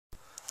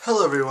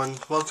Hello everyone,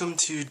 welcome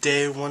to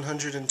day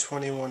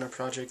 121 of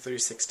Project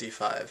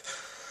 365.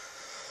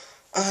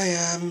 I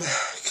am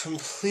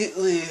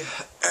completely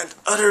and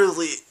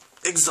utterly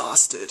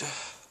exhausted.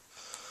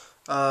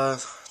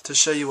 To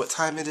show you what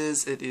time it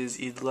is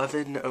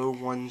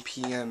 11:01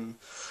 p.m.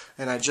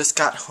 and I just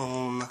got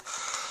home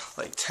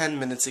like 10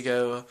 minutes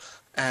ago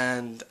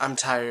and I'm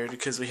tired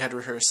because we had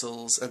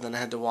rehearsals and then I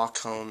had to walk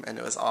home and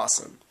it was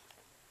awesome.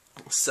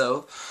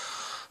 So,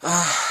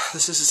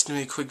 this is just going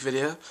to be a quick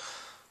video.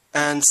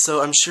 And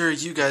so I'm sure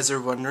you guys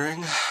are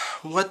wondering,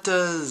 what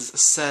does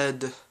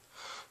said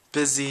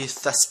busy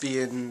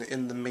thespian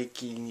in the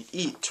making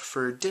eat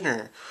for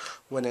dinner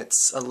when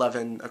it's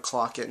 11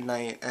 o'clock at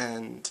night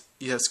and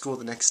you have school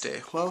the next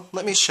day? Well,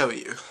 let me show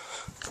you.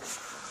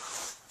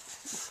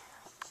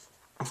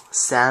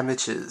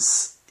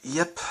 Sandwiches.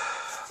 Yep,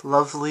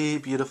 lovely,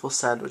 beautiful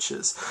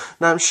sandwiches.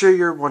 Now I'm sure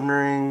you're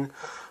wondering,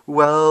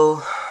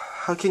 well,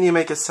 how can you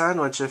make a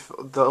sandwich if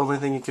the only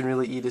thing you can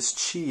really eat is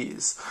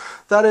cheese?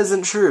 That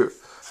isn't true.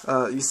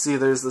 You see,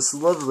 there's this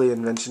lovely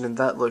invention, and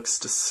that looks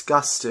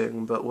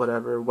disgusting, but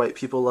whatever. White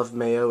people love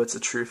mayo, it's a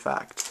true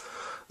fact.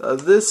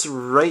 This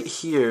right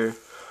here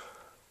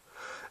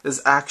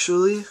is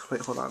actually... Wait,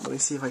 hold on, let me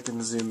see if I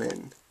can zoom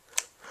in.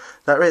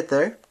 That right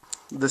there,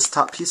 this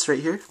top piece right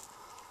here,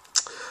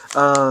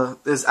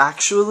 is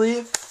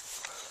actually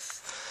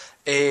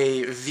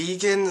a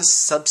vegan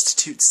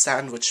substitute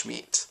sandwich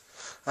meat.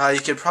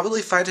 You can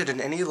probably find it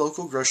in any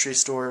local grocery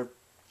store.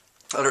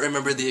 I don't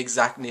remember the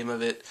exact name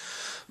of it,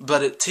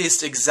 but it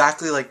tastes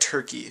exactly like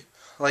turkey.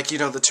 Like, you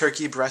know, the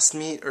turkey breast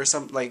meat or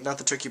something, like, not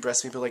the turkey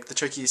breast meat, but like the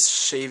turkey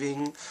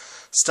shaving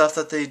stuff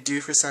that they do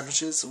for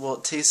sandwiches. Well,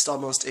 it tastes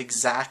almost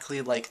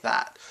exactly like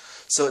that.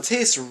 So it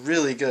tastes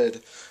really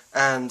good.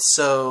 And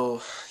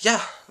so,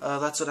 yeah,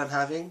 that's what I'm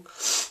having.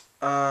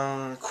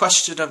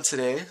 Question of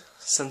today,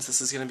 since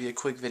this is going to be a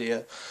quick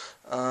video.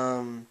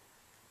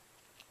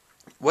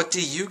 What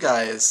do you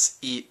guys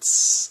eat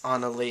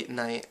on a late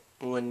night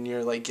when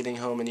you're like getting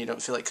home and you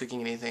don't feel like cooking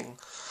anything?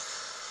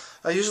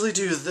 I usually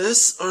do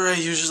this, or I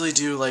usually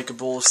do like a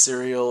bowl of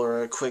cereal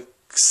or a quick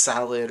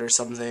salad or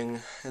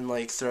something, and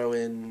like throw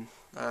in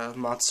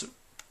mozzarella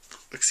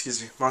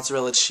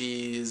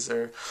cheese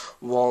or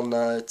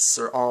walnuts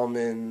or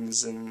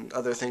almonds and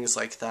other things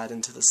like that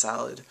into the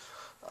salad.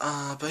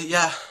 But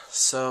yeah,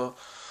 so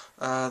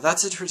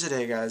that's it for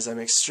today, guys. I'm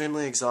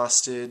extremely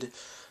exhausted.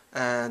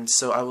 And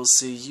so I will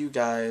see you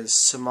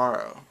guys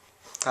tomorrow.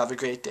 Have a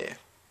great day.